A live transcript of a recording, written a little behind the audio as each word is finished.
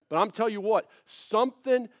But I'm telling you what,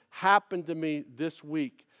 something happened to me this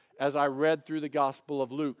week as I read through the Gospel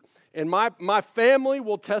of Luke. And my family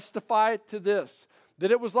will testify to this,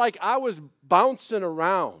 that it was like I was bouncing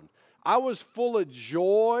around. I was full of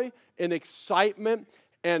joy and excitement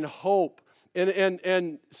and hope.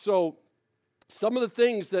 And so some of the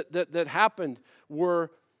things that happened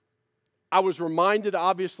were, I was reminded,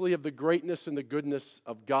 obviously, of the greatness and the goodness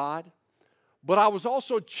of God. But I was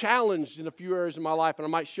also challenged in a few areas of my life, and I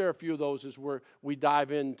might share a few of those as we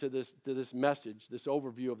dive into this message, this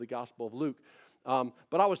overview of the Gospel of Luke.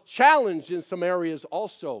 But I was challenged in some areas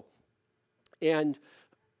also. And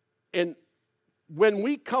when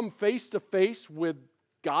we come face to face with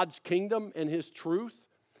God's kingdom and His truth,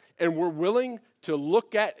 and we're willing to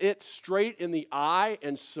look at it straight in the eye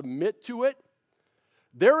and submit to it,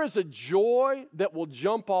 there is a joy that will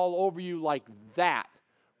jump all over you like that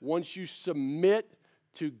once you submit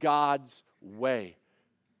to God's way.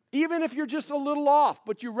 Even if you're just a little off,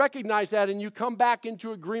 but you recognize that and you come back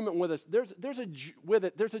into agreement with us, there's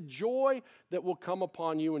a joy that will come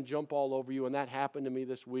upon you and jump all over you, and that happened to me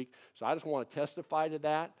this week. So I just want to testify to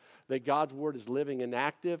that God's Word is living and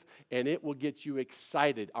active, and it will get you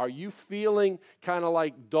excited. Are you feeling kind of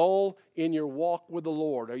like dull in your walk with the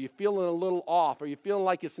Lord? Are you feeling a little off? Are you feeling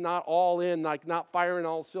like it's not all in, like not firing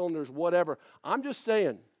all cylinders, whatever? I'm just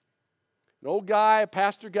saying, an old guy, a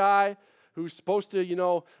pastor guy, who's supposed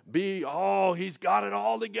to, be, he's got it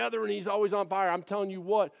all together and he's always on fire. I'm telling you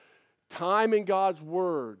what, time in God's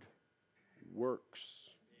Word works.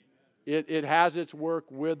 It has its work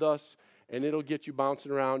with us, and it'll get you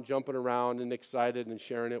bouncing around, jumping around, and excited and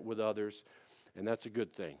sharing it with others, and that's a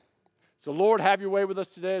good thing. So, Lord, have your way with us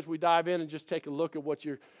today as we dive in and just take a look at what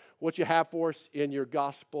you have for us in your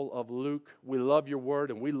Gospel of Luke. We love your Word,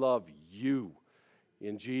 and we love you.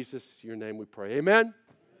 In Jesus, your name we pray. Amen.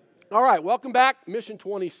 All right, welcome back. Mission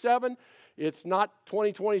 27. It's not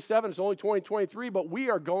 2027, it's only 2023, but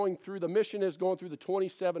the mission is going through the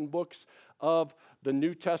 27 books of the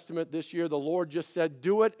New Testament this year. The Lord just said,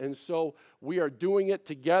 do it, and so we are doing it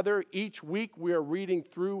together. Each week we are reading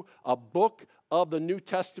through a book of the New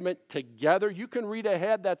Testament together. You can read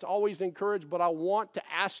ahead, that's always encouraged, but I want to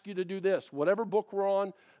ask you to do this. Whatever book we're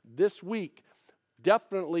on this week,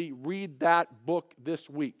 definitely read that book this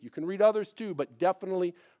week. You can read others too, but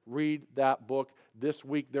definitely read that book this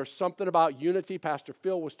week. There's something about unity. Pastor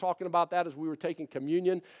Phil was talking about that as we were taking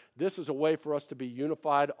communion. This is a way for us to be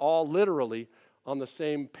unified, all literally on the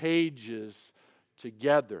same pages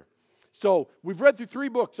together. So we've read through 3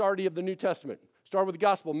 books already of the New Testament. Started with the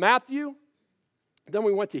Gospel of Matthew. Then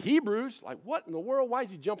we went to Hebrews. Like, what in the world? Why is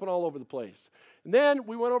he jumping all over the place? And then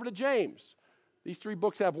we went over to James. These 3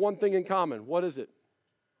 books have one thing in common. What is it?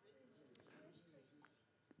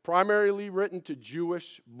 Primarily written to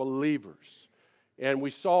Jewish believers. And we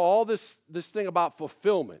saw all this thing about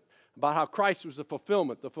fulfillment, about how Christ was the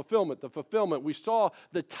fulfillment. We saw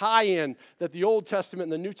the tie-in that the Old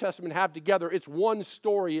Testament and the New Testament have together. It's one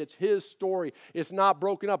story. It's His story. It's not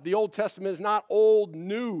broken up. The Old Testament is not old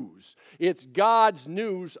news. It's God's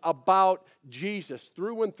news about Jesus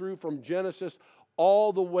through and through, from Genesis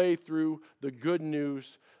all the way through the good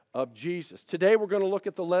news of Jesus. Today we're going to look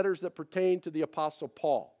at the letters that pertain to the Apostle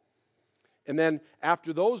Paul. And then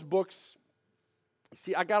after those books,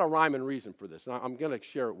 see, I got a rhyme and reason for this. And I'm going to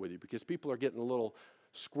share it with you because people are getting a little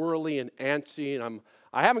squirrely and antsy. And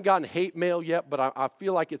I haven't gotten hate mail yet, but I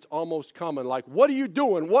feel like it's almost coming. Like, what are you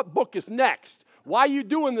doing? What book is next? Why are you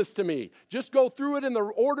doing this to me? Just go through it in the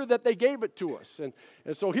order that they gave it to us.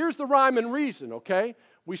 And so here's the rhyme and reason, okay?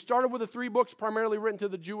 We started with the 3 books primarily written to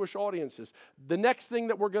the Jewish audiences. The next thing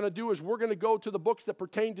that we're going to do is we're going to go to the books that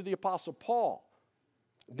pertain to the Apostle Paul.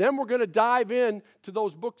 Then we're going to dive in to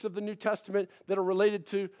those books of the New Testament that are related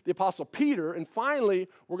to the Apostle Peter. And finally,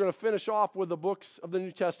 we're going to finish off with the books of the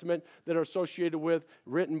New Testament that are associated with,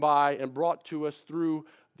 written by, and brought to us through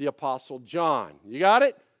the Apostle John. You got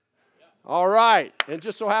it? All right. And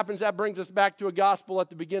just so happens that brings us back to a gospel at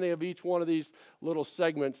the beginning of each one of these little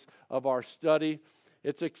segments of our study.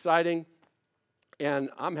 It's exciting, and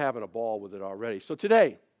I'm having a ball with it already. So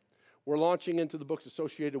today, we're launching into the books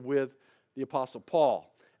associated with the Apostle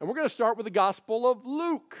Paul. And we're going to start with the Gospel of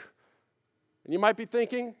Luke. And you might be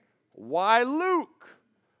thinking, why Luke?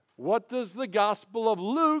 What does the Gospel of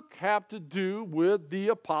Luke have to do with the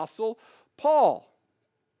Apostle Paul?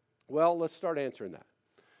 Well, let's start answering that.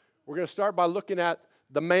 We're going to start by looking at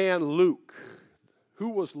the man Luke. Who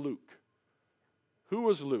was Luke? Who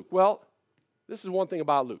was Luke? Well, this is one thing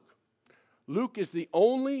about Luke. Luke is the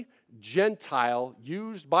only Gentile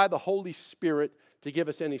used by the Holy Spirit to give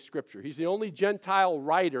us any scripture. He's the only Gentile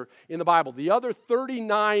writer in the Bible. The other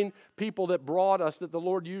 39 people that brought us, that the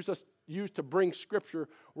Lord used to bring scripture,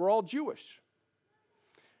 were all Jewish.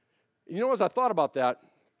 You know, as I thought about that,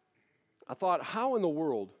 I thought, how in the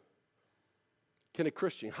world can a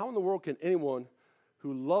Christian, how in the world can anyone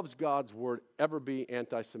who loves God's word ever be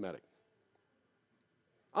anti-Semitic?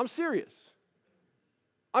 I'm serious.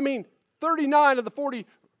 I mean, 39 of the 40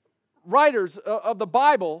 writers of the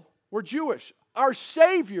Bible were Jewish. Our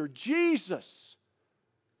Savior, Jesus,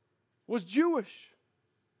 was Jewish.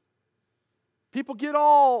 People get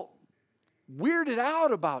all weirded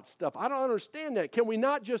out about stuff. I don't understand that. Can we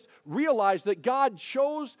not just realize that God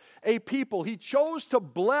chose a people? He chose to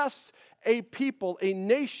bless a people, a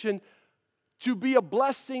nation, to be a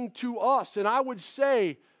blessing to us. And I would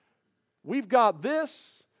say, we've got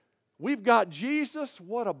this, we've got Jesus.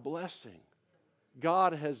 What a blessing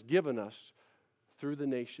God has given us through the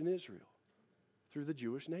nation Israel, through the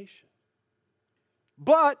Jewish nation.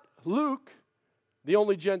 But Luke, the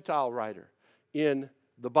only Gentile writer in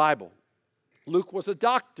the Bible, Luke was a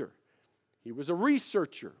doctor. He was a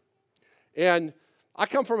researcher. And I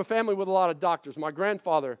come from a family with a lot of doctors. My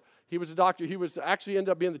grandfather, he was a doctor. He was actually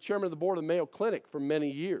ended up being the chairman of the board of the Mayo Clinic for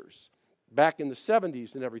many years, back in the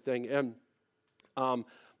 70s and everything. And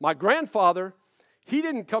my grandfather, he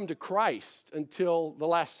didn't come to Christ until the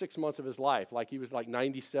last 6 months of his life. Like, he was like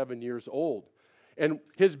 97 years old. And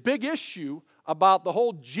his big issue about the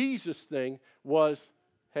whole Jesus thing was,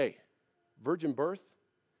 hey, virgin birth,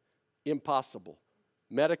 impossible.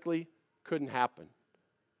 Medically, couldn't happen.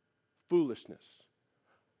 Foolishness.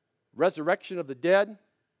 Resurrection of the dead,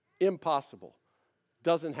 impossible.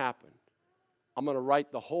 Doesn't happen. I'm going to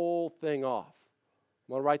write the whole thing off.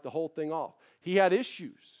 I'm going to write the whole thing off. He had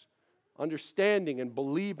issues, understanding and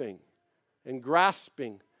believing and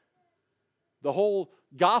grasping the whole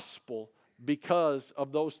gospel because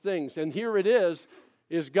of those things. And here it is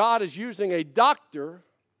God is using a doctor,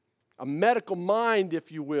 a medical mind,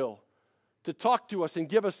 if you will, to talk to us and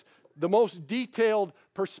give us the most detailed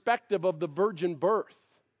perspective of the virgin birth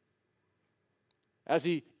as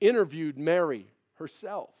he interviewed Mary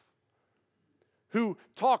herself, who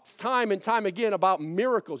talks time and time again about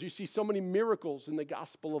miracles. You see so many miracles in the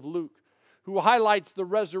Gospel of Luke, who highlights the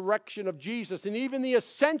resurrection of Jesus and even the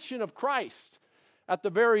ascension of Christ at the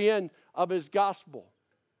very end of his gospel.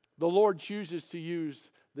 The Lord chooses to use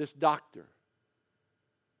this doctor,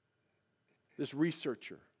 this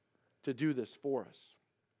researcher, to do this for us.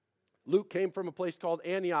 Luke came from a place called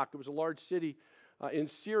Antioch. It was a large city in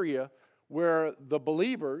Syria where the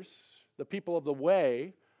believers, the people of the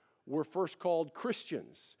way, were first called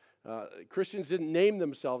Christians. Christians didn't name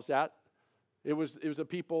themselves that. It was a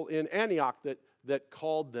people in Antioch that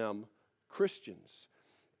called them Christians.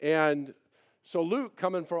 And so Luke,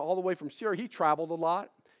 coming from all the way from Syria, he traveled a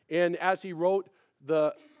lot. And as he wrote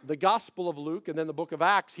the Gospel of Luke and then the book of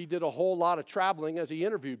Acts, he did a whole lot of traveling as he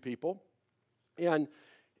interviewed people.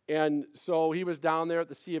 And so he was down there at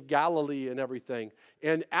the Sea of Galilee and everything.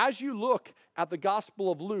 And as you look at the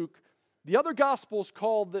Gospel of Luke, the other Gospels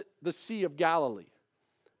called the Sea of Galilee.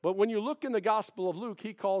 But when you look in the Gospel of Luke,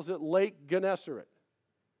 he calls it Lake Gennesaret.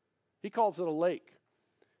 He calls it a lake.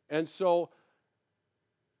 And so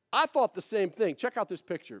I thought the same thing. Check out this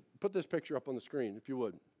picture. Put this picture up on the screen, if you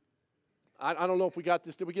would. I don't know if we got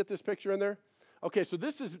this. Did we get this picture in there? Okay, so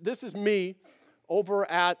this is me over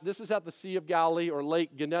at the Sea of Galilee, or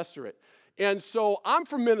Lake Gennesaret. And so I'm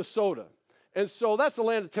from Minnesota. And so that's the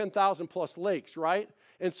land of 10,000 plus lakes, right?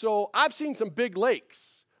 And so I've seen some big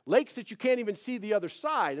lakes that you can't even see the other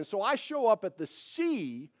side. And so I show up at the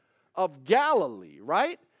Sea of Galilee,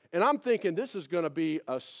 right? And I'm thinking this is going to be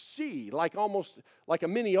a sea, like almost like a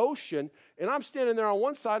mini ocean. And I'm standing there on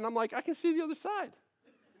one side, and I'm like, I can see the other side.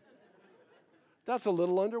 That's a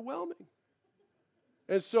little underwhelming.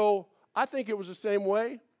 And so I think it was the same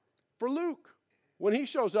way for Luke. When he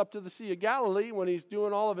shows up to the Sea of Galilee, when he's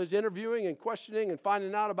doing all of his interviewing and questioning and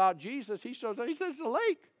finding out about Jesus, he shows up, he says it's a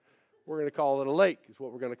lake. We're going to call it a lake, is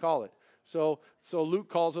what we're going to call it. So Luke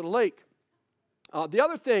calls it a lake. The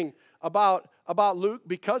other thing about Luke,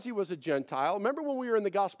 because he was a Gentile, remember when we were in the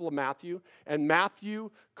Gospel of Matthew, and Matthew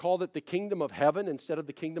called it the kingdom of heaven instead of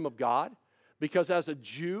the kingdom of God? Because as a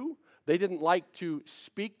Jew, they didn't like to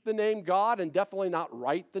speak the name God and definitely not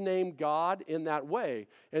write the name God in that way.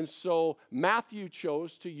 And so Matthew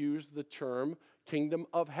chose to use the term kingdom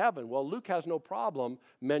of heaven. Well, Luke has no problem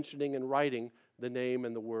mentioning and writing the name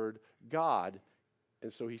and the word God.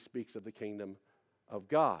 And so he speaks of the kingdom of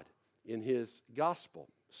God in his gospel.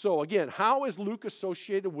 So again, how is Luke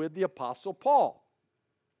associated with the Apostle Paul?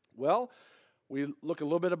 Well, we look a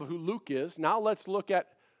little bit of who Luke is. Now let's look at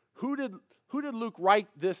who who did Luke write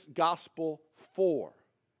this gospel for?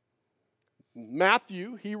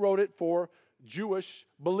 Matthew, he wrote it for Jewish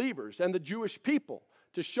believers and the Jewish people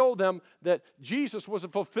to show them that Jesus was a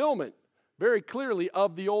fulfillment very clearly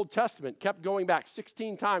of the Old Testament. Kept going back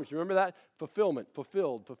 16 times. Remember that? Fulfillment,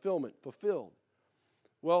 fulfilled, fulfillment, fulfilled.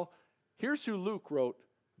 Well, here's who Luke wrote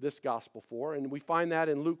this gospel for, and we find that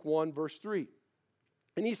in Luke 1, verse 3.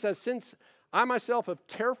 And he says, since I myself have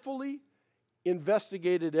carefully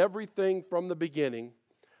investigated everything from the beginning,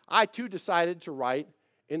 I too decided to write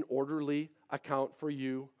an orderly account for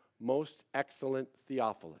you, most excellent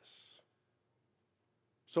Theophilus.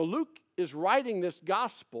 So Luke is writing this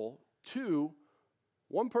gospel to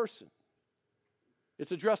one person.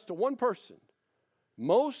 It's addressed to one person,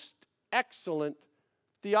 most excellent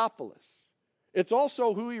Theophilus. It's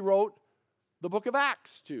also who he wrote the book of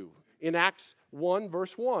Acts to. In Acts 1,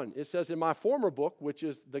 verse 1, it says, in my former book, which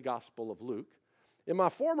is the Gospel of Luke, in my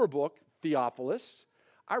former book, Theophilus,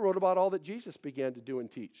 I wrote about all that Jesus began to do and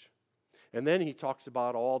teach. And then he talks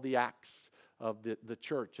about all the acts of the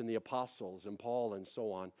church and the apostles and Paul and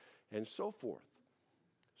so on and so forth.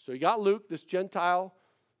 So you got Luke, this Gentile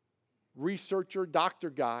researcher, doctor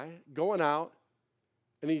guy, going out,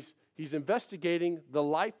 and he's investigating the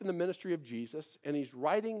life and the ministry of Jesus, and he's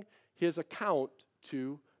writing his account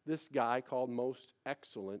to this guy called Most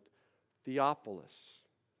Excellent Theophilus.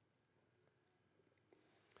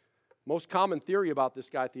 Most common theory about this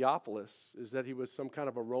guy Theophilus is that he was some kind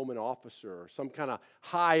of a Roman officer or some kind of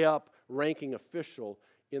high up ranking official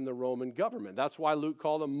in the Roman government. That's why Luke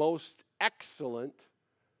called him Most Excellent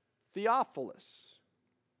Theophilus.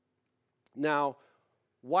 Now,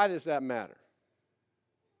 why does that matter?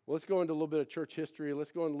 Well, let's go into a little bit of church history.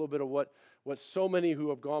 Let's go into a little bit of what so many who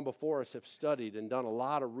have gone before us have studied and done a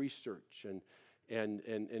lot of research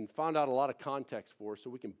and found out a lot of context for so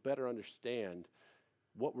we can better understand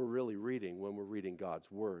what we're really reading when we're reading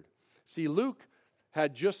God's Word. See, Luke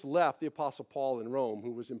had just left the Apostle Paul in Rome,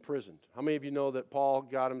 who was imprisoned. How many of you know that Paul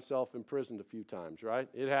got himself imprisoned a few times, right?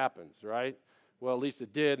 It happens, right? Well, at least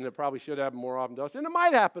it did, and it probably should happen more often to us. And it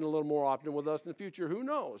might happen a little more often with us in the future. Who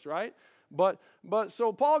knows, right? But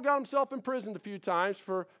so Paul got himself imprisoned a few times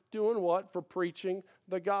for doing what? For preaching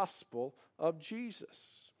the gospel of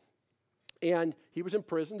Jesus. And he was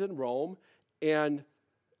imprisoned in Rome, and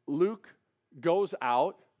Luke goes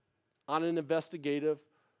out on an investigative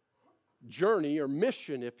journey or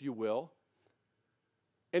mission, if you will,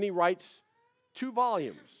 and he writes 2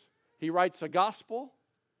 volumes. He writes a gospel,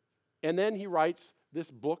 and then he writes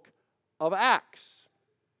this book of Acts.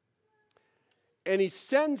 And he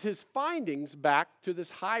sends his findings back to this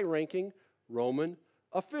high-ranking Roman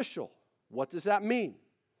official. What does that mean?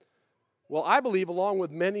 Well, I believe, along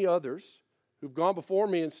with many others who've gone before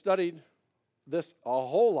me and studied this a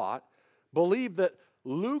whole lot, believe that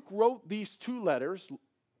Luke wrote these 2 letters,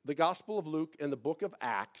 the Gospel of Luke and the book of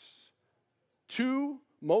Acts, to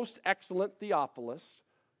Most Excellent Theophilus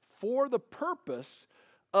for the purpose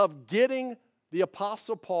of getting the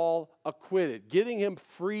Apostle Paul acquitted, getting him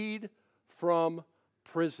freed from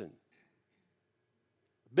prison.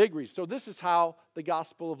 Big reason. So this is how the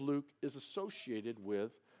Gospel of Luke is associated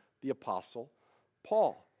with the Apostle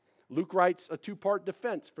Paul. Luke writes a 2-part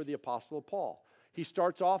defense for the Apostle Paul. He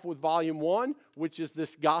starts off with volume 1, which is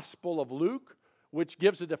this Gospel of Luke, which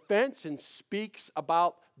gives a defense and speaks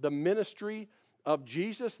about the ministry of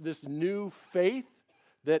Jesus, this new faith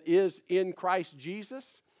that is in Christ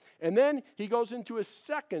Jesus. And then he goes into his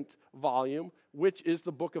second volume, which is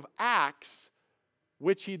the book of Acts,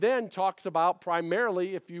 which he then talks about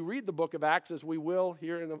primarily, if you read the book of Acts, as we will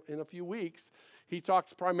here in a few weeks, he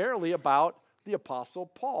talks primarily about the Apostle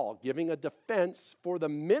Paul, giving a defense for the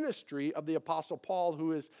ministry of the Apostle Paul,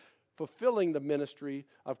 who is fulfilling the ministry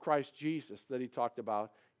of Christ Jesus that he talked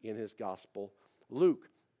about in his Gospel, Luke.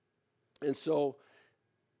 And so,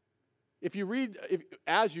 as you read,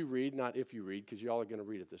 not if you read, because y'all are going to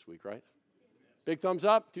read it this week, right? Big thumbs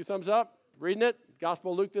up, 2 thumbs up, reading it,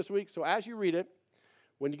 Gospel of Luke this week. So as you read it,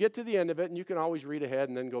 when you get to the end of it, and you can always read ahead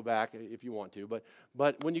and then go back if you want to,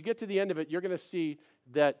 but when you get to the end of it, you're going to see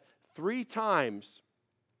that 3 times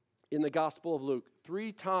in the Gospel of Luke,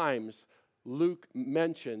 3 times Luke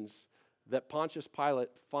mentions that Pontius Pilate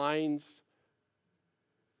finds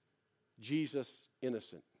Jesus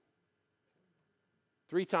innocent.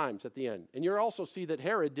 3 times at the end. And you'll also see that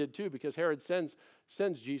Herod did too, because Herod sends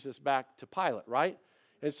Jesus back to Pilate, right?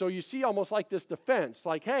 And so you see almost like this defense,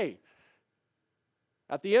 like, hey,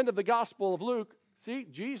 at the end of the Gospel of Luke, see,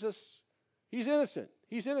 Jesus, he's innocent.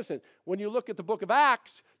 He's innocent. When you look at the book of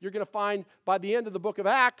Acts, you're going to find by the end of the book of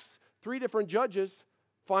Acts, 3 different judges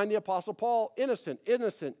find the Apostle Paul innocent,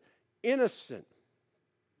 innocent, innocent.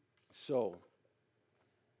 So,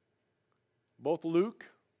 both Luke,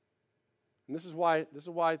 and this is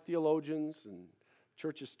why theologians and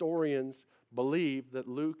church historians believe that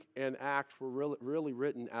Luke and Acts were really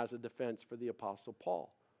written as a defense for the Apostle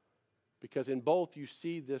Paul. Because in both you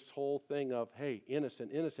see this whole thing of, hey,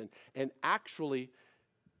 innocent, innocent. And actually,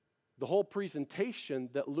 the whole presentation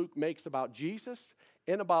that Luke makes about Jesus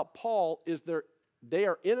and about Paul is they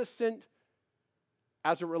are innocent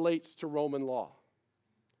as it relates to Roman law.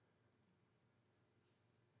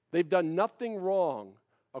 They've done nothing wrong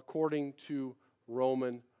according to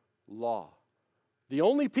Roman law. The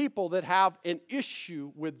only people that have an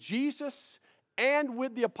issue with Jesus and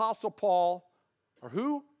with the Apostle Paul are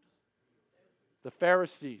who? The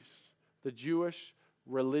Pharisees, the Jewish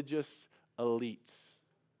religious elites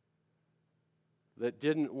that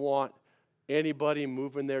didn't want anybody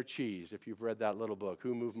moving their cheese. If you've read that little book,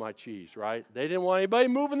 Who Moved My Cheese, right? They didn't want anybody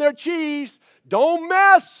moving their cheese. Don't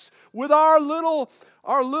mess with our little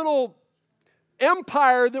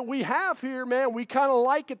empire that we have here, man. We kind of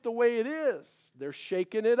like it the way it is. They're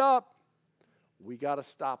shaking it up. We got to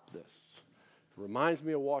stop this. It reminds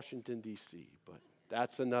me of Washington, D.C., but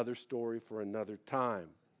that's another story for another time.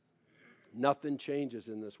 Nothing changes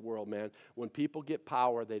in this world, man. When people get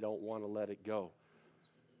power, they don't want to let it go.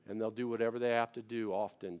 And they'll do whatever they have to do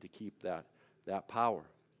often to keep that power.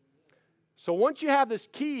 So once you have this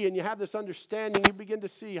key and you have this understanding, you begin to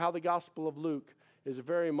see how the Gospel of Luke is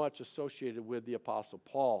very much associated with the Apostle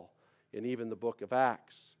Paul and even the book of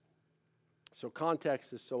Acts. So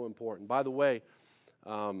context is so important. By the way,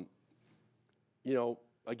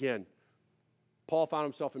 again, Paul found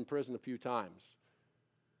himself in prison a few times.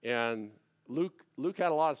 And Luke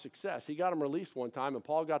had a lot of success. He got him released one time, and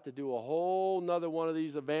Paul got to do a whole nother one of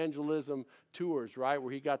these evangelism tours, right,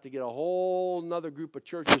 where he got to get a whole nother group of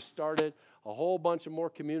churches started, a whole bunch of more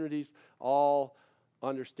communities, all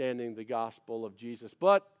understanding the gospel of Jesus.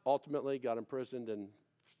 But ultimately got imprisoned, and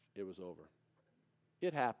it was over.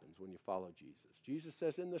 It happens when you follow Jesus. Jesus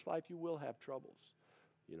says in this life you will have troubles.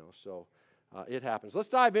 So it happens. Let's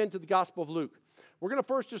dive into the Gospel of Luke. We're going to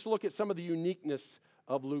first just look at some of the uniqueness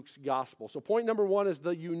of Luke's gospel. So point number one is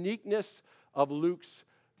the uniqueness of Luke's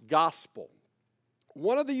gospel.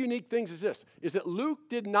 One of the unique things is this, is that Luke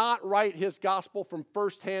did not write his gospel from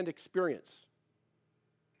firsthand experience.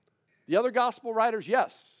 The other gospel writers,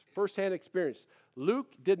 yes, firsthand experience.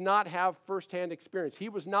 Luke did not have firsthand experience. He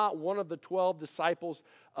was not one of the 12 disciples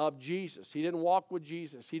of Jesus. He didn't walk with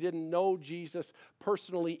Jesus. He didn't know Jesus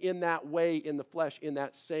personally in that way, in the flesh, in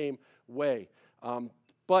that same way.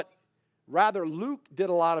 But rather, Luke did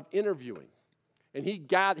a lot of interviewing, and he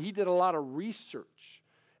did a lot of research.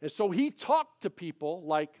 And so he talked to people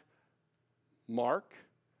like Mark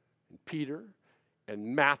and Peter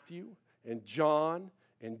and Matthew and John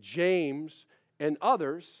and James and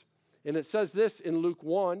others. And it says this in Luke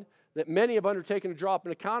 1, that many have undertaken to draw up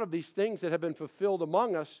an account of these things that have been fulfilled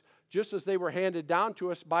among us, just as they were handed down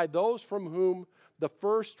to us by those from whom the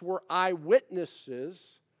first were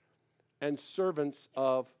eyewitnesses and servants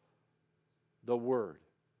of the word.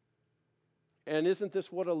 And isn't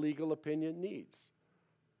this what a legal opinion needs?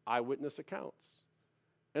 Eyewitness accounts.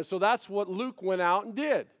 And so that's what Luke went out and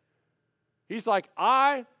did. He's like,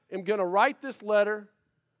 I am going to write this letter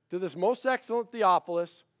to this most excellent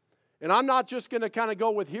Theophilus, and I'm not just going to kind of go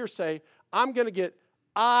with hearsay. I'm going to get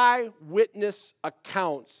eyewitness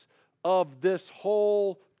accounts of this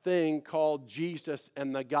whole thing called Jesus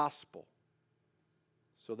and the gospel.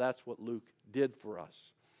 So that's what Luke did for us.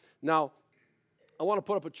 Now, I want to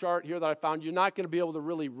put up a chart here that I found. You're not going to be able to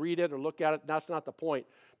really read it or look at it. That's not the point.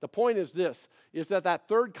 The point is this, is that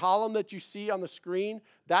third column that you see on the screen,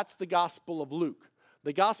 that's the Gospel of Luke.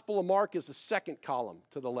 The Gospel of Mark is the second column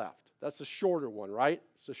to the left. That's the shorter one, right?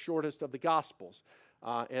 It's the shortest of the Gospels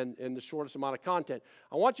and the shortest amount of content.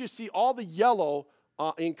 I want you to see all the yellow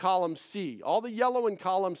in column C. All the yellow in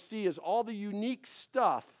column C is all the unique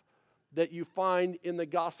stuff that you find in the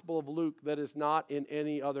Gospel of Luke that is not in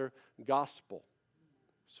any other gospel.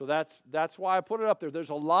 So that's why I put it up there. There's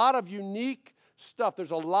a lot of unique stuff.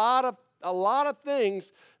 There's a lot of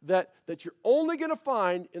things that you're only going to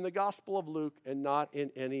find in the Gospel of Luke and not in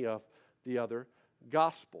any of the other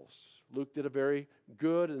Gospels. Luke did a very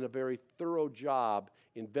good and a very thorough job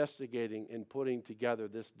investigating and putting together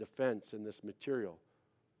this defense and this material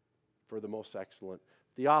for the most excellent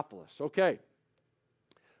Theophilus. Okay.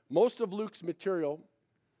 Most of Luke's material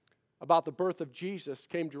about the birth of Jesus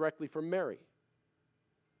came directly from Mary.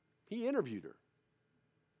 He interviewed her.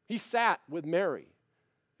 He sat with Mary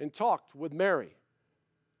and talked with Mary.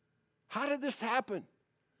 How did this happen?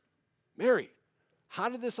 Mary, how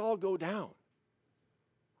did this all go down?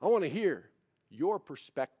 I want to hear your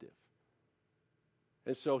perspective.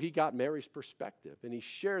 And so he got Mary's perspective, and he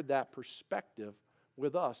shared that perspective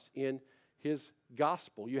with us in his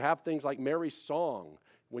gospel. You have things like Mary's song.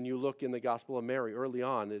 When you look in the Gospel of Mary early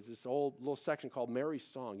on, there's this old little section called Mary's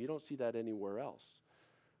song. You don't see that anywhere else.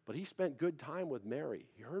 But he spent good time with Mary.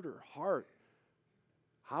 He heard her heart,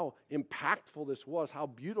 how impactful this was, how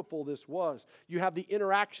beautiful this was. You have the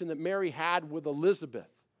interaction that Mary had with Elizabeth.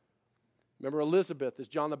 Remember, Elizabeth is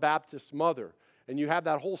John the Baptist's mother. And you have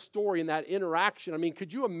that whole story and that interaction. I mean,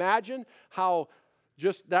 could you imagine how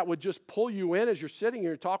that would just pull you in as you're sitting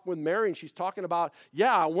here talking with Mary, and she's talking about,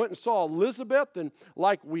 yeah, I went and saw Elizabeth, and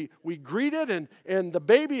like we greeted, and the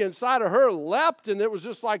baby inside of her leapt, and it was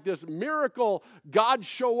just like this miracle, God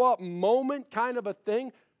show up moment kind of a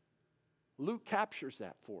thing. Luke captures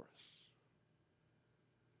that for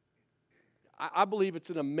us. I believe it's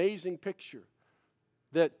an amazing picture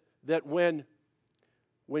that when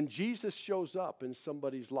Jesus shows up in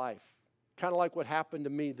somebody's life, kind of like what happened to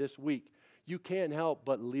me this week, you can't help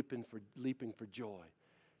but leaping for joy.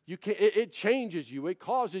 It changes you. It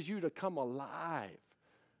causes you to come alive.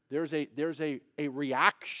 There's a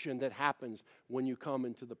reaction that happens when you come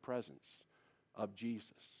into the presence of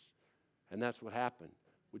Jesus. And that's what happened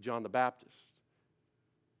with John the Baptist,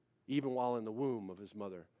 even while in the womb of his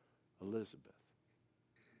mother Elizabeth.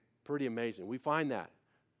 Pretty amazing. We find that.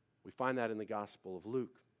 We find that in the Gospel of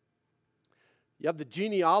Luke. You have the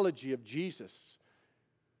genealogy of Jesus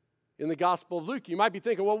in the Gospel of Luke. You might be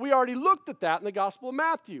thinking, well, we already looked at that in the Gospel of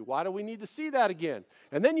Matthew. Why do we need to see that again?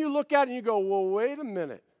 And then you look at it and you go, well, wait a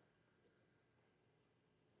minute.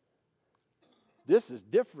 This is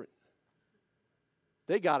different.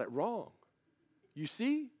 They got it wrong. You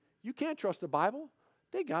see, you can't trust the Bible.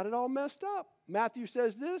 They got it all messed up. Matthew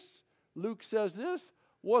says this. Luke says this.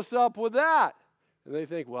 What's up with that? And they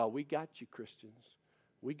think, well, we got you, Christians.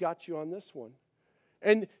 We got you on this one.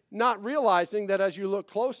 And not realizing that as you look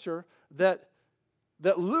closer, that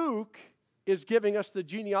Luke is giving us the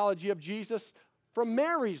genealogy of Jesus from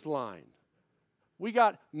Mary's line.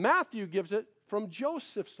 Matthew gives it from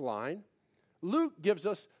Joseph's line. Luke gives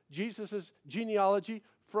us Jesus' genealogy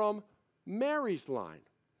from Mary's line.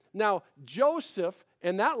 Now, Joseph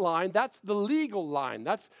and that line, that's the legal line.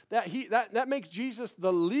 That makes Jesus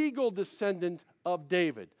the legal descendant of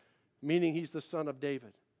David, meaning he's the son of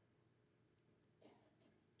David.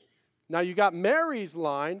 Now you got Mary's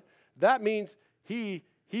line. That means he's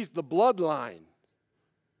the bloodline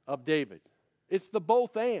of David. It's the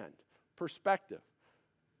both and perspective.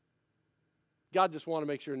 God just wanted to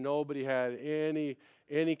make sure nobody had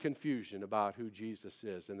any confusion about who Jesus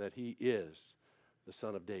is and that he is the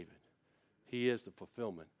son of David. He is the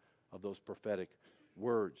fulfillment of those prophetic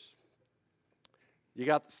words. You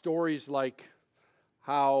got the stories like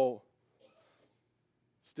how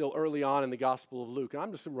still early on in the Gospel of Luke, and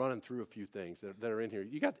I'm just running through a few things that are in here.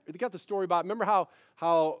 You got the story about, remember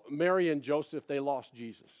how Mary and Joseph, they lost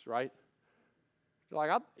Jesus, right? You're like,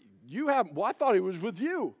 I thought he was with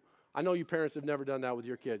you. I know you parents have never done that with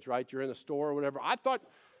your kids, right? You're in a store or whatever. I thought,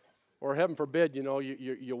 or heaven forbid,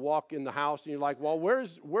 you walk in the house and you're like, well,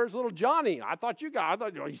 where's little Johnny? I thought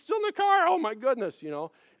he's still in the car. Oh my goodness,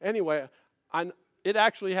 Anyway, it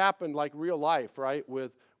actually happened like real life, right?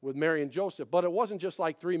 With Mary and Joseph. But it wasn't just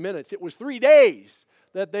like 3 minutes. It was 3 days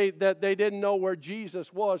that they didn't know where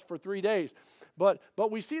Jesus was for 3 days. But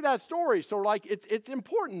we see that story. So like it's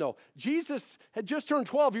important though. Jesus had just turned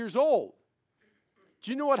 12 years old. Do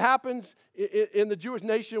you know what happens in the Jewish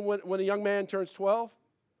nation when a young man turns 12?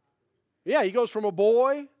 Yeah, he goes from a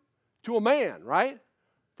boy to a man, right?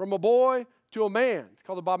 From a boy to a man. It's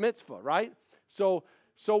called a bar mitzvah, right? So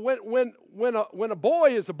when a boy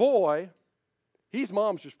is a boy, he's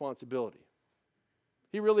mom's responsibility.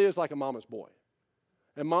 He really is like a mama's boy.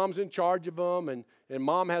 And mom's in charge of him, and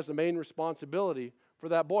mom has the main responsibility for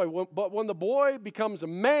that boy. But when the boy becomes a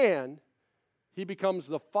man, he becomes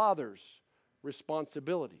the father's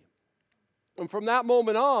responsibility. And from that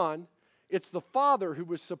moment on, it's the father who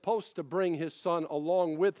was supposed to bring his son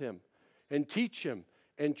along with him and teach him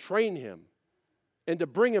and train him and to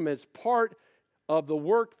bring him as part of the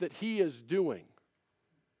work that he is doing.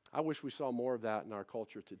 I wish we saw more of that in our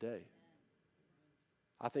culture today.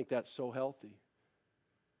 I think that's so healthy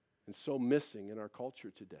and so missing in our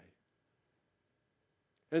culture today.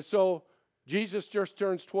 And so Jesus just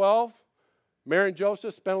turns 12. Mary and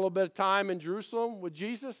Joseph spend a little bit of time in Jerusalem with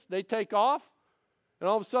Jesus. They take off, and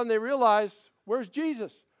all of a sudden they realize, where's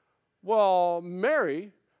Jesus? Well,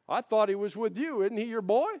 Mary, I thought he was with you. Isn't he your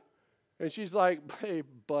boy? And she's like, hey,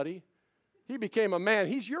 buddy, he became a man.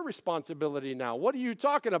 He's your responsibility now. What are you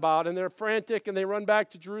talking about? And they're frantic, and they run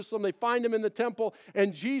back to Jerusalem. They find him in the temple,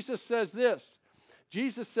 and Jesus says this.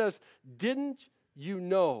 Jesus says, didn't you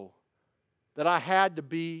know that I had to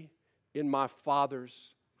be in my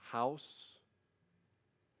Father's house?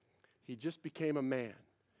 He just became a man.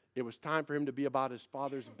 It was time for him to be about his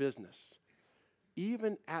Father's business.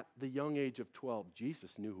 Even at the young age of 12,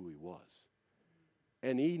 Jesus knew who he was.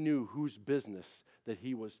 And he knew whose business that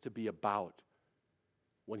he was to be about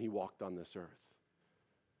when he walked on this earth.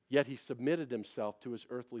 Yet he submitted himself to his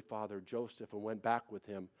earthly father, Joseph, and went back with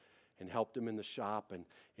him and helped him in the shop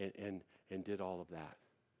and did all of that.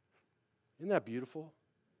 Isn't that beautiful?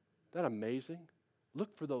 Isn't that amazing?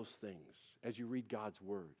 Look for those things as you read God's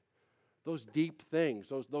word. Those deep things,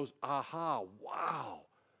 those aha, wow.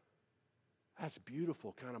 That's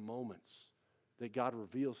beautiful kind of moments that God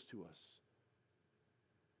reveals to us.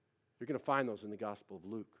 You're going to find those in the Gospel of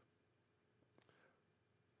Luke.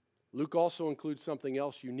 Luke also includes something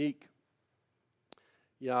else unique.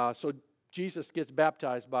 Yeah, so Jesus gets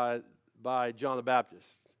baptized by John the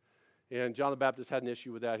Baptist. And John the Baptist had an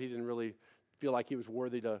issue with that. He didn't really feel like he was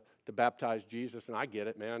worthy to baptize Jesus. And I get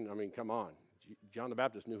it, man. I mean, come on. John the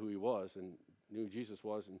Baptist knew who he was and knew who Jesus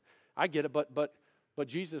was. And I get it, but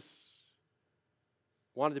Jesus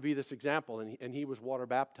wanted to be this example, and he was water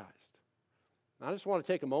baptized. And I just want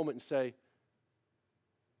to take a moment and say,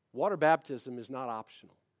 water baptism is not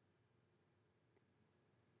optional.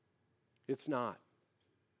 It's not.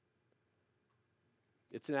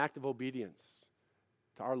 It's an act of obedience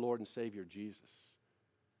to our Lord and Savior Jesus,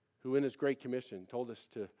 who in his Great Commission told us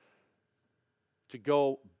to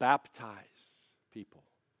go baptize people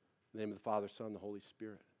in the name of the Father, Son, and the Holy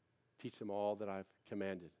Spirit. Teach them all that I've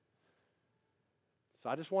commanded. So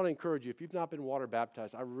I just want to encourage you, if you've not been water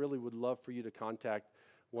baptized, I really would love for you to contact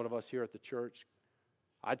one of us here at the church.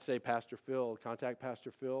 I'd say Pastor Phil, contact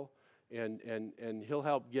Pastor Phil, and he'll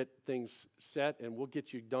help get things set, and we'll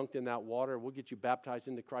get you dunked in that water. We'll get you baptized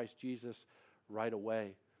into Christ Jesus right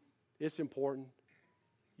away. It's important.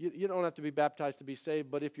 You don't have to be baptized to be saved,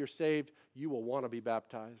 but if you're saved, you will want to be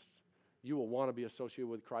baptized. You will want to be associated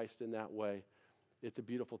with Christ in that way. It's a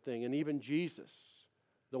beautiful thing. And even Jesus,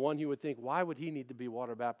 the one you would think, why would he need to be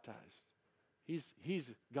water baptized?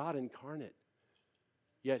 He's God incarnate.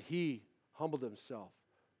 Yet he humbled himself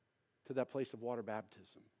to that place of water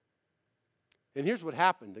baptism. And here's what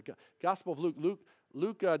happened. The Gospel of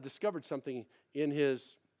Luke discovered something in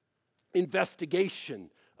his investigation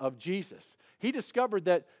of Jesus. He discovered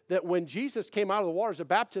that when Jesus came out of the waters of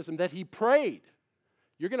baptism, that he prayed.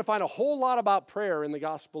 You're going to find a whole lot about prayer in the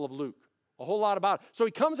Gospel of Luke. A whole lot about it. So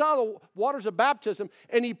he comes out of the waters of baptism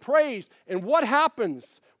and he prays. And what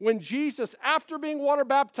happens when Jesus, after being water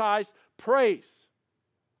baptized, prays?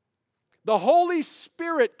 The Holy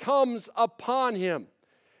Spirit comes upon him.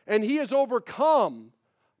 And he is overcome,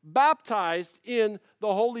 baptized in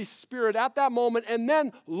the Holy Spirit at that moment, and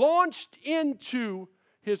then launched into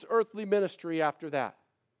his earthly ministry after that.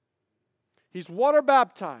 He's water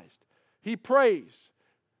baptized. He prays.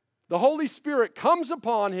 The Holy Spirit comes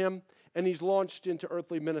upon him, and he's launched into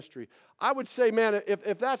earthly ministry. I would say, man,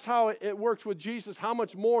 if that's how it works with Jesus, how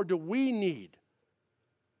much more do we need?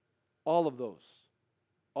 All of those.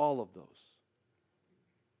 All of those.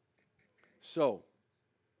 So,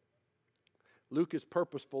 Luke is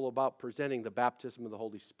purposeful about presenting the baptism of the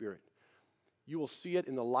Holy Spirit. You will see it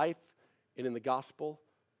in the life and in the gospel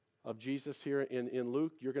of Jesus here in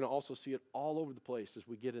Luke. You're going to also see it all over the place as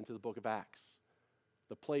we get into the book of Acts.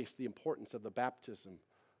 The importance of the baptism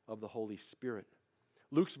of the Holy Spirit.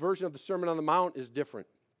 Luke's version of the Sermon on the Mount is different.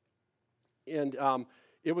 And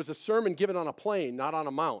it was a sermon given on a plain, not on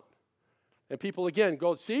a mount. And people, again,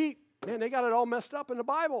 go, see, man, they got it all messed up in the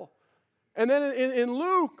Bible. And then in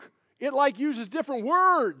Luke, it uses different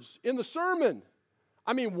words in the sermon.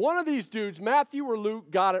 I mean, one of these dudes, Matthew or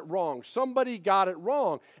Luke, got it wrong. Somebody got it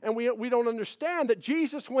wrong. And we don't understand that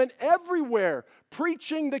Jesus went everywhere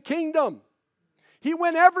preaching the kingdom. He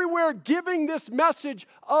went everywhere giving this message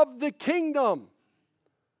of the kingdom.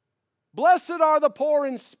 Blessed are the poor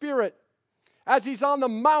in spirit. As he's on the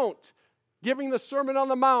mount, giving the Sermon on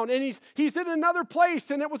the Mount. And he's in another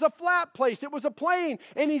place, and it was a flat place. It was a plain.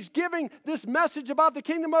 And he's giving this message about the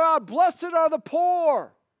kingdom of God. Blessed are the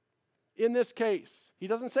poor. In this case, he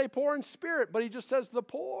doesn't say poor in spirit, but he just says the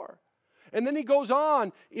poor. And then he goes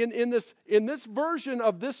on in this version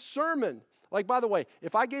of this sermon. Like, by the way,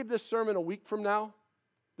 if I gave this sermon a week from now,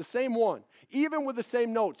 the same one, even with the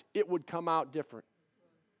same notes, it would come out different.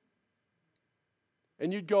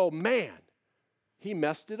 And you'd go, man, he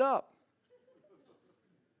messed it up.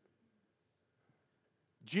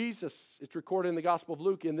 Jesus, it's recorded in the Gospel of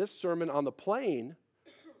Luke, in this sermon on the plain,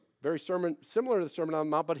 very sermon, similar to the Sermon on the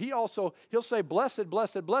Mount, but he'll say, blessed,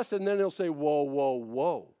 blessed, blessed, and then he'll say, whoa, whoa,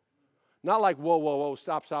 whoa. Not like, whoa, whoa, whoa,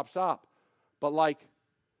 stop, stop, stop. but like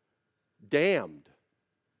damned.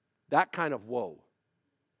 That kind of woe.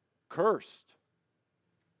 Cursed.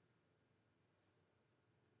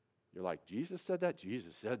 You're like, Jesus said that?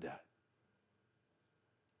 Jesus said that.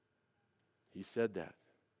 He said that.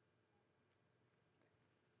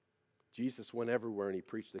 Jesus went everywhere and he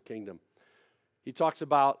preached the kingdom. He talks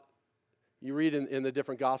about, you read in the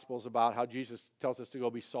different Gospels about how Jesus tells us to go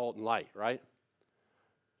be salt and light, right?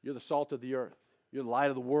 You're the salt of the earth. You're the light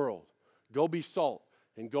of the world. Go be salt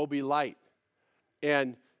and go be light.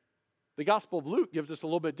 And the Gospel of Luke gives us a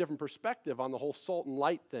little bit different perspective on the whole salt and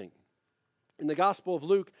light thing. In the Gospel of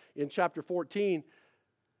Luke, in chapter 14,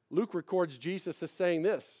 Luke records Jesus as saying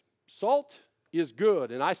this, salt is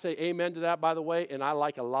good. And I say amen to that, by the way, and I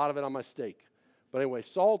like a lot of it on my steak. But anyway,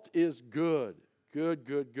 salt is good. Good,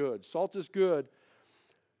 good, good. Salt is good.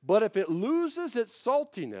 But if it loses its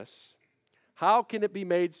saltiness, how can it be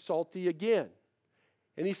made salty again?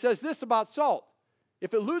 And he says this about salt.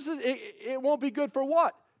 If it loses, it won't be good for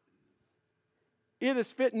what? It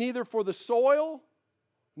is fit neither for the soil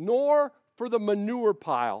nor for the manure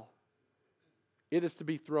pile. It is to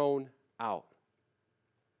be thrown out.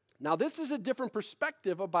 Now, this is a different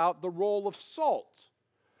perspective about the role of salt.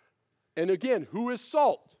 And again, who is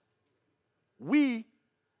salt? We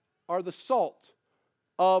are the salt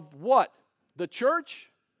of what? The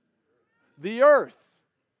church? The earth.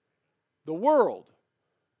 The world.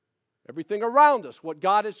 Everything around us, what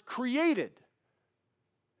God has created.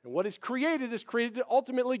 And what is created to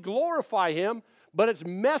ultimately glorify Him, but it's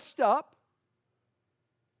messed up.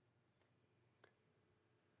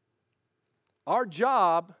 Our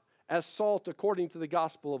job as salt, according to the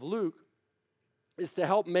Gospel of Luke, is to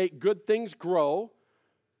help make good things grow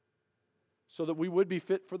so that we would be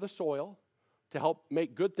fit for the soil, to help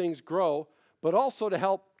make good things grow, but also to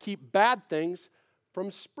help keep bad things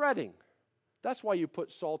from spreading. That's why you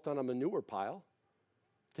put salt on a manure pile,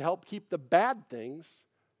 to help keep the bad things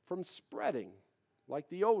from spreading, like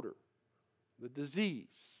the odor, the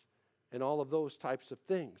disease, and all of those types of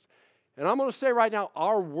things. And I'm going to say right now,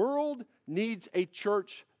 our world needs a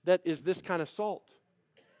church that is this kind of salt.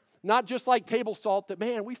 Not just like table salt that,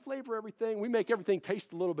 man, we flavor everything. We make everything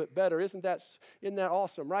taste a little bit better. Isn't that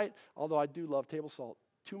awesome, right? Although I do love table salt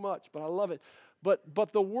too much, but I love it.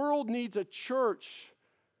 But the world needs a church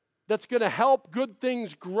that's going to help good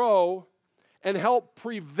things grow and help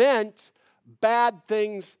prevent bad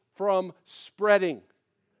things from spreading.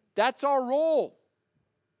 That's our role.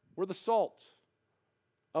 We're the salt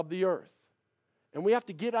of the earth. And we have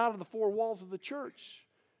to get out of the four walls of the church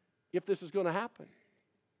if this is going to happen.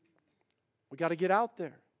 We got to get out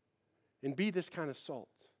there and be this kind of salt,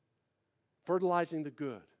 fertilizing the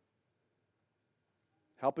good,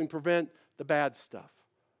 helping prevent the bad stuff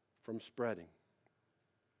from spreading.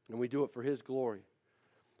 And we do it for His glory.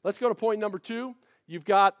 Let's go to point number 2. You've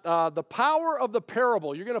got the power of the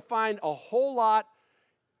parable. You're going to find a whole lot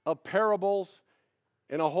of parables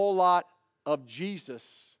and a whole lot of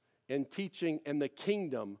Jesus and teaching and the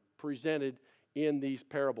kingdom presented in these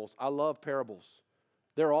parables. I love parables.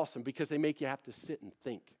 They're awesome because they make you have to sit and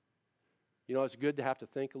think. You know, it's good to have to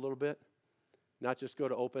think a little bit. Not just go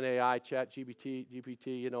to OpenAI,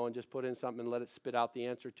 GPT, and just put in something and let it spit out the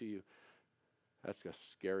answer to you. That's a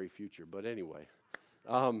scary future, but anyway.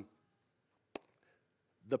 The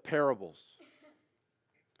parables.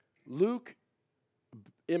 Luke,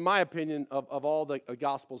 in my opinion, of all the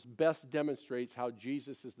Gospels, best demonstrates how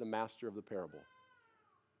Jesus is the master of the parable.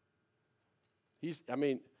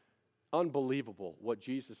 Unbelievable what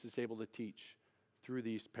Jesus is able to teach through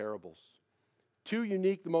these parables. 2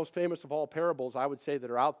 unique, the most famous of all parables, I would say,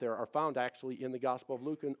 that are out there are found actually in the Gospel of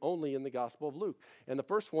Luke and only in the Gospel of Luke. And the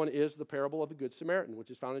first one is the parable of the Good Samaritan, which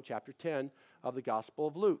is found in chapter 10 of the Gospel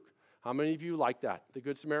of Luke. How many of you like that? The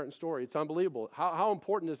Good Samaritan story. It's unbelievable. How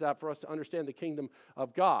important is that for us to understand the kingdom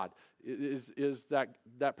of God? Is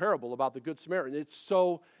that parable about the Good Samaritan. It's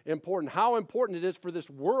so important. How important it is for this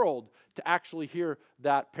world to actually hear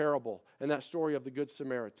that parable and that story of the Good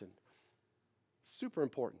Samaritan. Super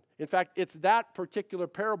important. In fact, it's that particular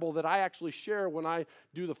parable that I actually share when I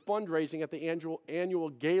do the fundraising at the annual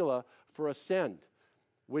gala for Ascend,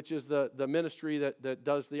 which is the ministry that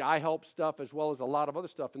does the iHelp stuff as well as a lot of other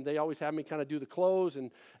stuff. And they always have me kind of do the close and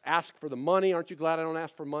ask for the money. Aren't you glad I don't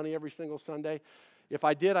ask for money every single Sunday? If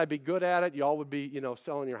I did, I'd be good at it. Y'all would be,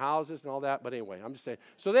 selling your houses and all that. But anyway, I'm just saying.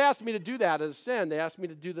 So they asked me to do that as Ascend. They asked me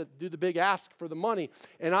to do the big ask for the money.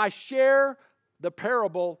 And I share the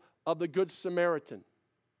parable of the Good Samaritan.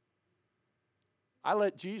 I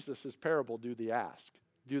let Jesus' parable do the ask,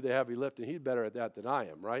 do the heavy lifting. He's better at that than I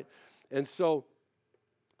am, right? And so,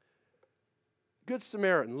 Good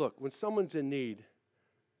Samaritan, look, when someone's in need,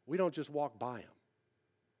 we don't just walk by them.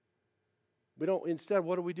 We don't, instead,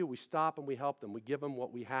 what do? We stop and we help them. We give them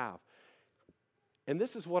what we have. And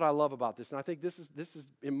this is what I love about this. And I think this is,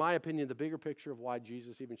 in my opinion, the bigger picture of why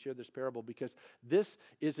Jesus even shared this parable, because this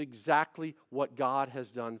is exactly what God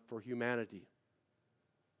has done for humanity.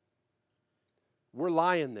 We're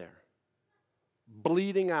lying there,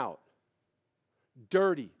 bleeding out,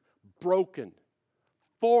 dirty, broken,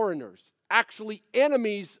 foreigners, actually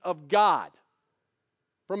enemies of God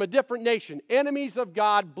from a different nation, enemies of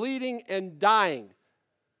God, bleeding and dying.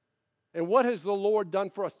 And what has the Lord done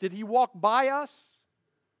for us? Did He walk by us?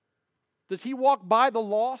 Does He walk by the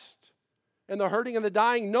lost and the hurting and the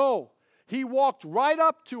dying? No. He walked right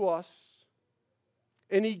up to us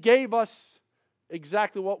and He gave us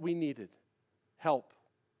exactly what we needed: help,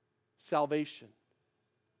 salvation.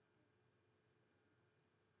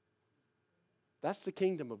 That's the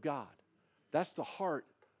kingdom of God. That's the heart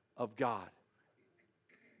of God.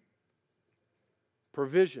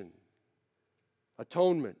 Provision,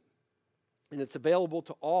 atonement, and it's available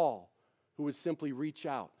to all who would simply reach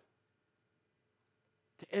out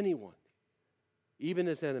to anyone, even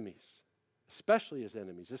as enemies, especially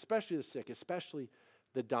the sick, especially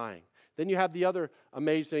the dying. Then you have the other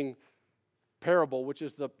amazing parable, which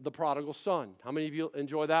is the prodigal son. How many of you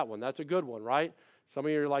enjoy that one? That's a good one, right? Some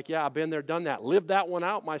of you are like, yeah, I've been there, done that. Lived that one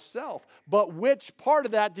out myself. But which part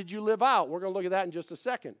of that did you live out? We're going to look at that in just a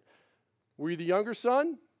second. Were you the younger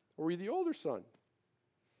son or were you the older son?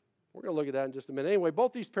 We're going to look at that in just a minute. Anyway,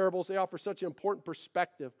 both these parables, they offer such an important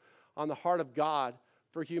perspective on the heart of God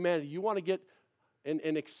for humanity. You want to get and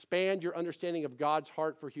expand your understanding of God's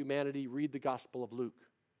heart for humanity, read the Gospel of Luke.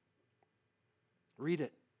 Read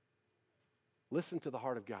it. Listen to the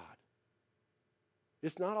heart of God.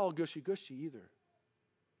 It's not all gushy-gushy either.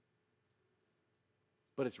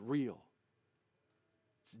 But it's real.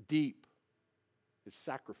 It's deep. It's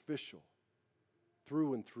sacrificial.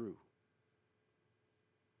 Through and through.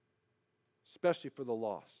 Especially for the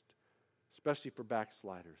lost. Especially for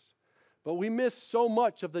backsliders. But we miss so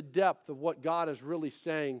much of the depth of what God is really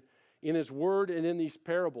saying in His Word and in these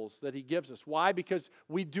parables that He gives us. Why? Because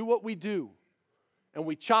we do what we do. And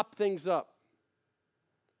we chop things up.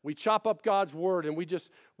 We chop up God's Word and we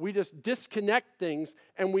just disconnect things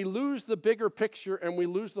and we lose the bigger picture and we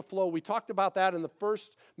lose the flow. We talked about that in the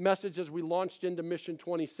first message as we launched into Mission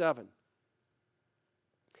 27.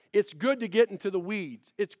 It's good to get into the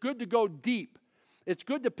weeds. It's good to go deep. It's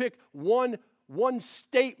good to pick one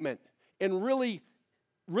statement and really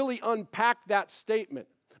unpack that statement.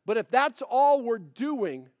 But if that's all we're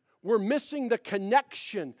doing, we're missing the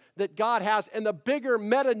connection that God has and the bigger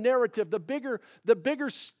meta-narrative, the bigger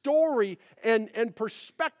story and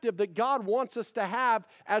perspective that God wants us to have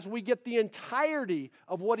as we get the entirety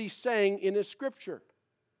of what He's saying in His Scripture.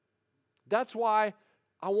 That's why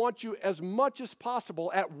I want you, as much as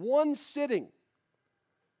possible, at one sitting,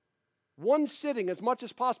 as much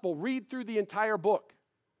as possible, read through the entire book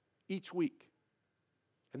each week.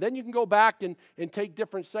 And then you can go back and take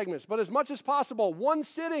different segments. But as much as possible, one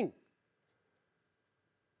sitting.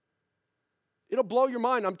 It'll blow your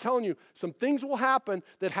mind. I'm telling you, some things will happen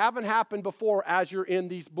that haven't happened before as you're in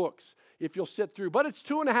these books, if you'll sit through. But it's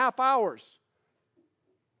 2.5 hours.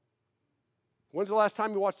 When's the last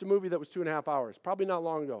time you watched a movie that was 2.5 hours? Probably not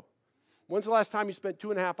long ago. When's the last time you spent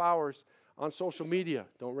 2.5 hours on social media?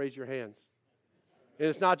 Don't raise your hands. And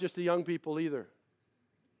it's not just the young people either.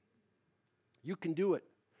 You can do it.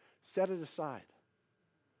 Set it aside.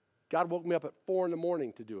 God woke me up at 4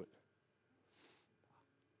 a.m. to do it.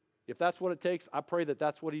 If that's what it takes, I pray that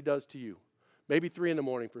that's what He does to you. Maybe 3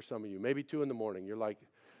 a.m. for some of you. Maybe 2 a.m. You're like,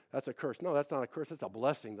 that's a curse. No, that's not a curse. That's a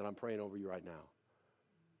blessing that I'm praying over you right now.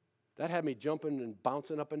 That had me jumping and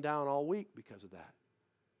bouncing up and down all week because of that.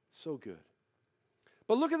 So good.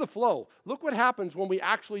 But look at the flow. Look what happens when we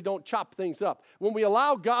actually don't chop things up. When we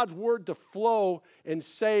allow God's Word to flow and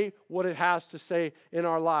say what it has to say in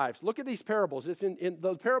our lives. Look at these parables. It's in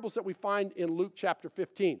the parables that we find in Luke chapter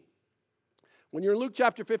 15. When you're in Luke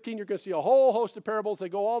chapter 15, you're going to see a whole host of parables. They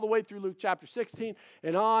go all the way through Luke chapter 16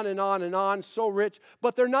 and on and on and on. So rich.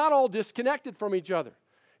 But they're not all disconnected from each other.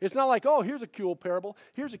 It's not like, oh, here's a cool parable.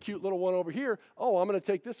 Here's a cute little one over here. Oh, I'm going to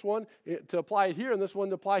take this one to apply it here and this one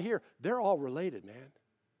to apply here. They're all related, man.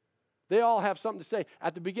 They all have something to say.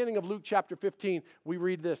 At the beginning of Luke chapter 15, we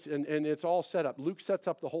read this, and it's all set up. Luke sets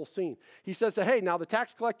up the whole scene. He says, hey, now the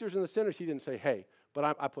tax collectors and the sinners, he didn't say hey,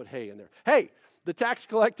 but I put hey in there. Hey, the tax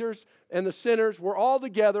collectors and the sinners were all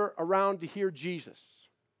together around to hear Jesus.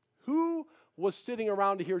 Who was sitting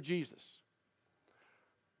around to hear Jesus?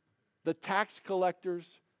 The tax collectors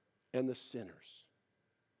and the sinners.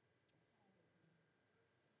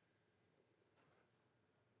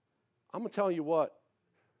 I'm going to tell you what,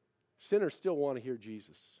 sinners still want to hear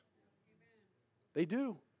Jesus. They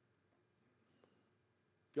do.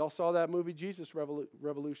 Y'all saw that movie, Jesus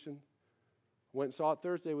Revolution? Went and saw it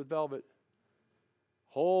Thursday with Velvet.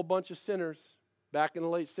 Whole bunch of sinners back in the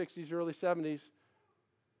late 60s, early 70s.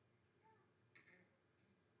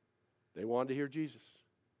 They wanted to hear Jesus.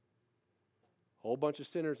 Whole bunch of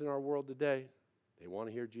sinners in our world today, they want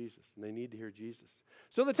to hear Jesus, and they need to hear Jesus.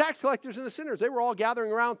 So the tax collectors and the sinners, they were all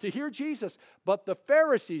gathering around to hear Jesus. But the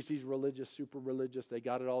Pharisees, these religious, super religious, they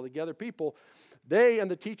got it all together people, they and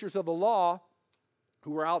the teachers of the law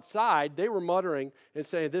who were outside, they were muttering and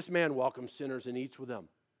saying, this man welcomes sinners and eats with them.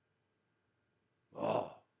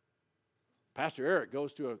 Oh, Pastor Eric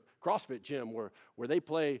goes to a CrossFit gym where they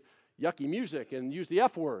play yucky music and use the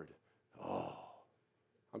F word. Oh,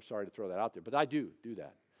 I'm sorry to throw that out there, but I do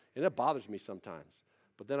that. And it bothers me sometimes.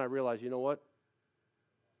 But then I realize, you know what?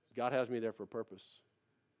 God has me there for a purpose.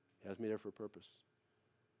 He has me there for a purpose.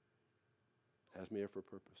 Has me there for a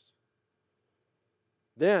purpose.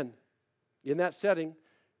 Then, in that setting,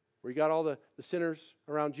 where you got all the sinners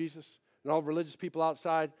around Jesus and all the religious people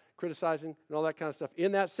outside criticizing and all that kind of stuff,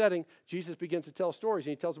 in that setting, Jesus begins to tell stories,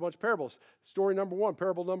 and he tells a bunch of parables. Story number one,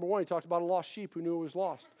 parable number one, he talks about a lost sheep who knew it was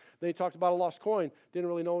lost. Then he talks about a lost coin, didn't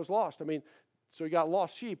really know it was lost. So you got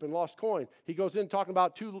lost sheep and lost coin. He goes in talking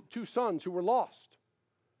about two sons who were lost.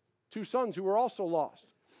 Two sons who were also lost.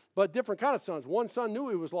 But different kind of sons. One son knew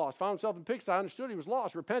he was lost, found himself in pigsty, understood he was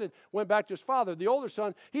lost, repented, went back to his father. The older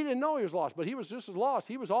son, he didn't know he was lost, but he was just as lost.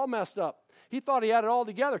 He was all messed up. He thought he had it all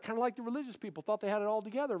together, kind of like the religious people thought they had it all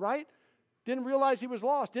together, right? Didn't realize he was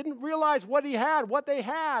lost. Didn't realize what he had, what they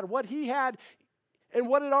had, what he had, and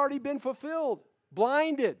what had already been fulfilled.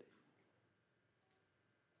 Blinded.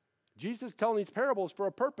 Jesus is telling these parables for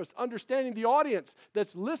a purpose, understanding the audience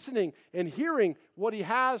that's listening and hearing what he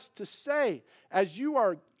has to say. As you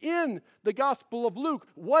are in the Gospel of Luke,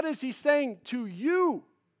 what is he saying to you?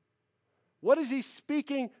 What is he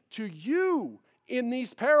speaking to you in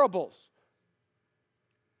these parables?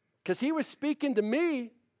 Because he was speaking to me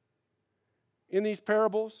in these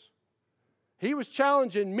parables. He was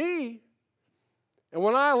challenging me. And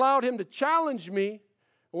when I allowed him to challenge me,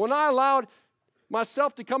 when I allowed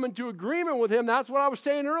myself to come into agreement with him, that's what I was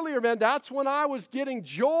saying earlier, man. That's when I was getting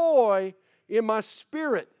joy in my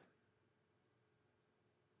spirit.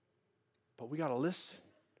 But we got to listen.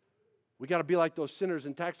 We got to be like those sinners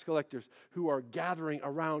and tax collectors who are gathering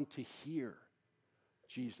around to hear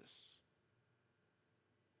Jesus.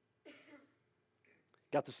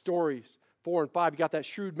 Got the stories 4 and 5, you got that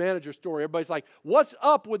shrewd manager story. Everybody's like, what's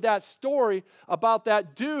up with that story about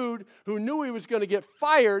that dude who knew he was going to get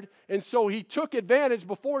fired, and so he took advantage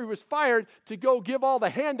before he was fired to go give all the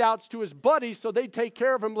handouts to his buddies so they'd take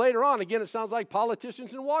care of him later on. Again, it sounds like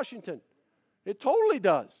politicians in Washington. It totally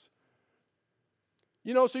does.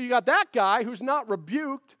 So you got that guy who's not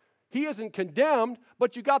rebuked. He isn't condemned,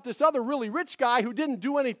 but you got this other really rich guy who didn't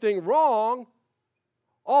do anything wrong.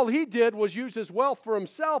 All he did was use his wealth for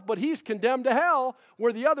himself, but he's condemned to hell,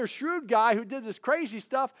 where the other shrewd guy who did this crazy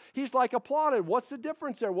stuff, he's like applauded. What's the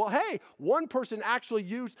difference there? Well, hey, one person actually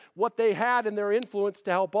used what they had in their influence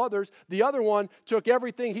to help others. The other one took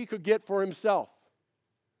everything he could get for himself.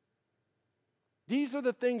 These are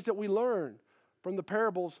the things that we learn from the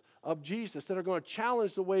parables of Jesus that are going to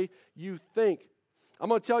challenge the way you think. I'm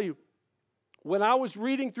going to tell you, when I was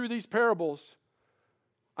reading through these parables,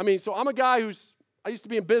 so I'm a guy I used to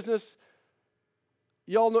be in business.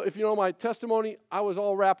 Y'all know, if you know my testimony, I was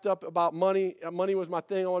all wrapped up about money. Money was my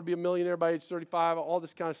thing. I wanted to be a millionaire by age 35, all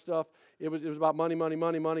this kind of stuff. It was about money, money,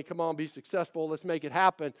 money, money. Come on, be successful. Let's make it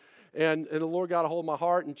happen. And the Lord got a hold of my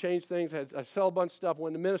heart and changed things. I sell a bunch of stuff,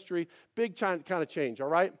 went into ministry. Big kind of change, all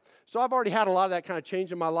right? So I've already had a lot of that kind of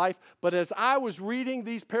change in my life. But as I was reading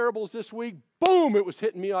these parables this week, boom, it was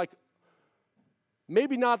hitting me like,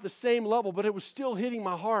 maybe not the same level, but it was still hitting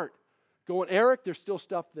my heart. Going, Eric, there's still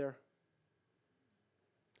stuff there.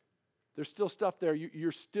 There's still stuff there.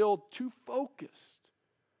 You're still too focused.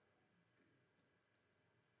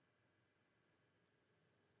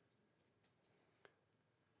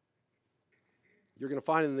 You're going to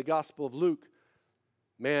find in the Gospel of Luke,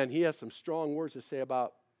 man, he has some strong words to say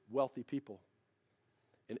about wealthy people.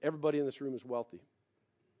 And everybody in this room is wealthy.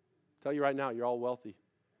 I'll tell you right now, you're all wealthy.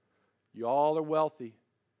 You all are wealthy.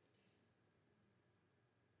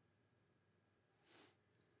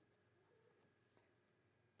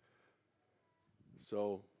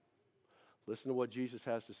 So, listen to what Jesus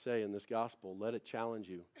has to say in this gospel. Let it challenge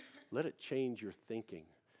you. Let it change your thinking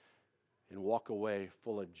and walk away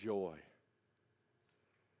full of joy.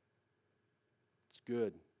 It's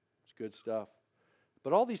good. It's good stuff.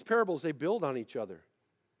 But all these parables, they build on each other.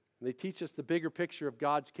 And they teach us the bigger picture of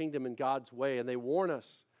God's kingdom and God's way. And they warn us,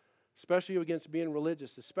 especially against being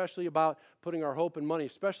religious, especially about putting our hope in money,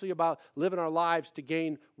 especially about living our lives to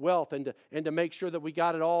gain wealth and to make sure that we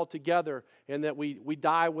got it all together and that we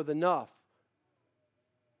die with enough.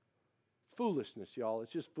 Foolishness, y'all.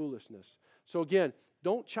 It's just foolishness. So again,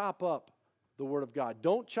 don't chop up the Word of God.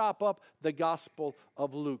 Don't chop up the Gospel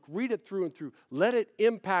of Luke. Read it through and through. Let it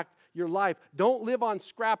impact your life. Don't live on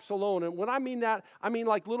scraps alone. And when I mean that, I mean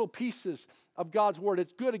like little pieces of God's Word.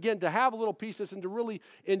 It's good, again, to have little pieces and to really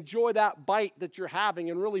enjoy that bite that you're having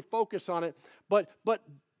and really focus on it.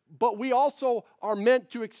 But we also are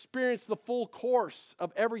meant to experience the full course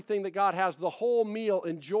of everything that God has, the whole meal,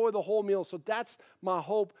 enjoy the whole meal. So that's my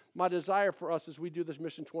hope, my desire for us as we do this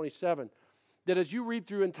Mission 27. That as you read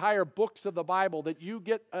through entire books of the Bible, that you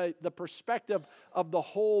get the perspective of the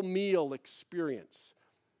whole meal experience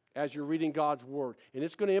as you're reading God's Word. And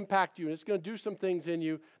it's going to impact you, and it's going to do some things in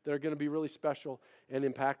you that are going to be really special and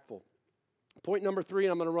impactful. Point number 3,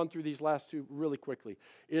 and I'm going to run through these last two really quickly,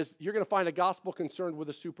 is you're going to find a gospel concerned with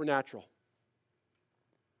the supernatural.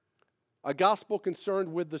 A gospel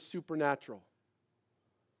concerned with the supernatural.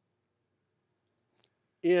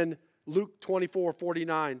 In Luke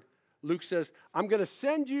 24:49, Luke says, I'm going to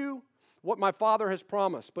send you what my Father has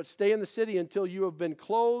promised, but stay in the city until you have been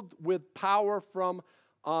clothed with power from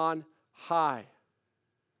on high.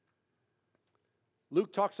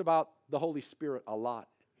 Luke talks about the Holy Spirit a lot.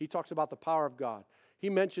 He talks about the power of God. He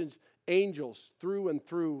mentions angels through and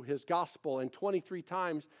through his gospel, and 23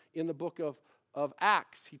 times in the book of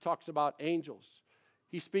Acts, he talks about angels.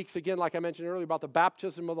 He speaks again, like I mentioned earlier, about the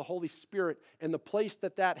baptism of the Holy Spirit and the place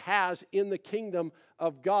that that has in the kingdom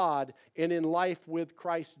of God and in life with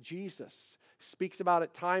Christ Jesus. He speaks about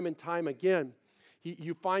it time and time again.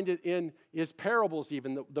 You find it in his parables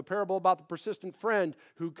even, the parable about the persistent friend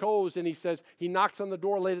who goes and he knocks on the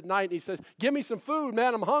door late at night and he says, give me some food,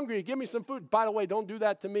 man, I'm hungry, give me some food. By the way, don't do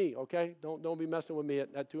that to me, okay? Don't be messing with me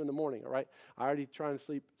at 2 in the morning, all right? I already trying to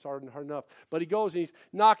sleep, it's hard enough. But he goes and he's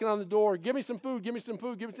knocking on the door, give me some food, give me some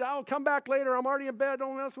food, oh, come back later, I'm already in bed,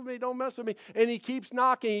 don't mess with me. And he keeps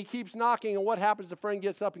knocking, and what happens? The friend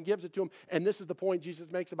gets up and gives it to him, and this is the point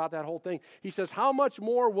Jesus makes about that whole thing. He says, how much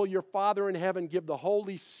more will your Father in heaven give the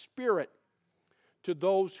Holy Spirit to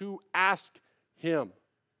those who ask him?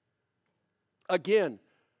 Again,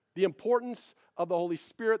 the importance of the Holy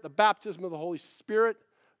Spirit, the baptism of the Holy Spirit,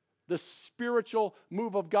 the spiritual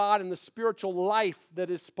move of God, and the spiritual life that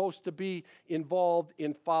is supposed to be involved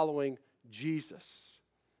in following Jesus.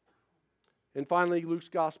 And finally, Luke's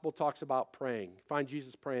gospel talks about praying. You find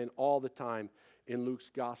Jesus praying all the time in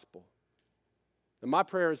Luke's gospel. And my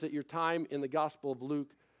prayer is that your time in the gospel of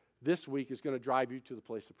Luke this week is going to drive you to the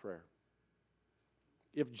place of prayer.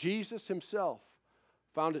 If Jesus himself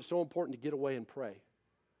found it so important to get away and pray,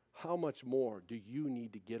 how much more do you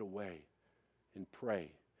need to get away and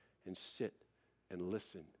pray and sit and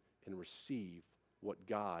listen and receive what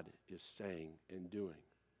God is saying and doing?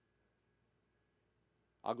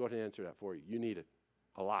 I'll go ahead and answer that for you. You need it.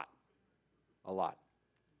 A lot. A lot.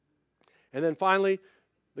 And then finally,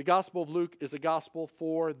 the Gospel of Luke is a gospel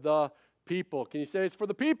for the people. Can you say it's for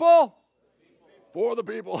the people? For the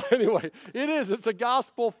people. Anyway, it is. It's a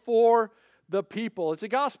gospel for the people. It's a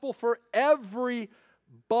gospel for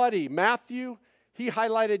everybody. Matthew, he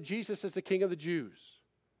highlighted Jesus as the King of the Jews.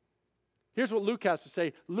 Here's what Luke has to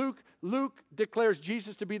say. Luke declares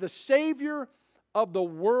Jesus to be the Savior of the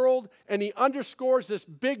world, and he underscores this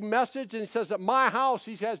big message, and he says that my house,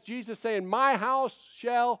 he has Jesus saying, my house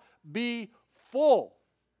shall be full.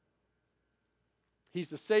 He's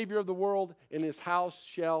the Savior of the world, and his house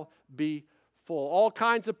shall be full. All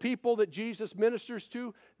kinds of people that Jesus ministers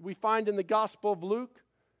to, we find in the Gospel of Luke.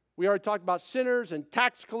 We already talked about sinners and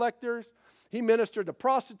tax collectors. He ministered to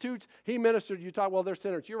prostitutes. He ministered, you talk, well, they're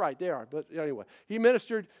sinners. You're right, they are. But anyway, he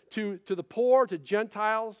ministered to the poor, to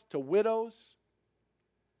Gentiles, to widows.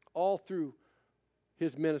 All through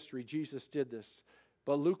his ministry, Jesus did this.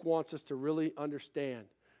 But Luke wants us to really understand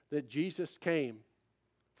that Jesus came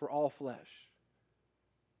for all flesh.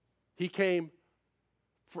 He came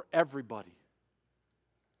for everybody.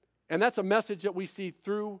 And that's a message that we see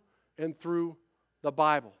through and through the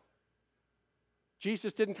Bible.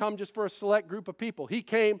 Jesus didn't come just for a select group of people. He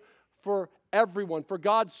came for everyone. For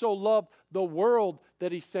God so loved the world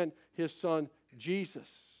that he sent his son Jesus.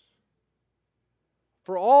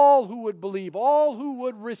 For all who would believe, all who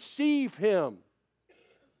would receive him.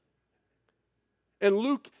 And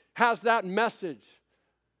Luke has that message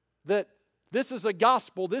that this is a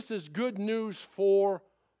gospel, this is good news for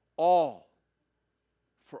all.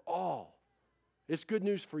 For all. It's good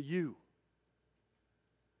news for you.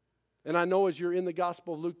 And I know as you're in the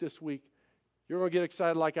Gospel of Luke this week, you're going to get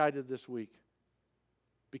excited like I did this week,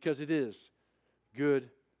 because it is good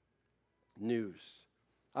news.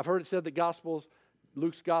 I've heard it said that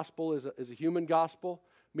Luke's gospel is a human gospel,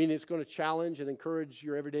 meaning it's going to challenge and encourage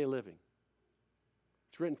your everyday living.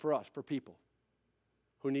 It's written for us, for people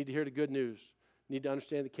who need to hear the good news, need to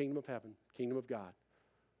understand the kingdom of heaven, kingdom of God.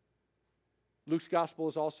 Luke's gospel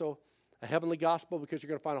is also a heavenly gospel, because you're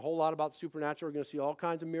going to find a whole lot about the supernatural. You're going to see all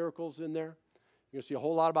kinds of miracles in there. You're going to see a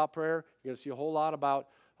whole lot about prayer. You're going to see a whole lot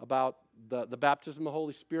about the baptism of the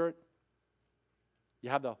Holy Spirit. You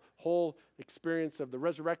have the whole experience of the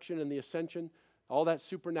resurrection and the ascension, all that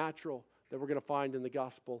supernatural that we're going to find in the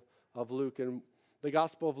Gospel of Luke. And the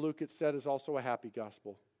Gospel of Luke, it's said, is also a happy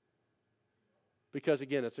gospel, because,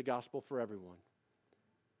 again, it's a gospel for everyone.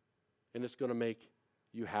 And it's going to make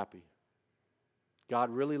you happy. God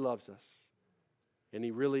really loves us, and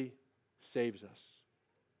He really saves us.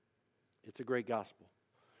 It's a great gospel.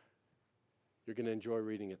 You're going to enjoy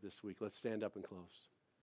reading it this week. Let's stand up and close.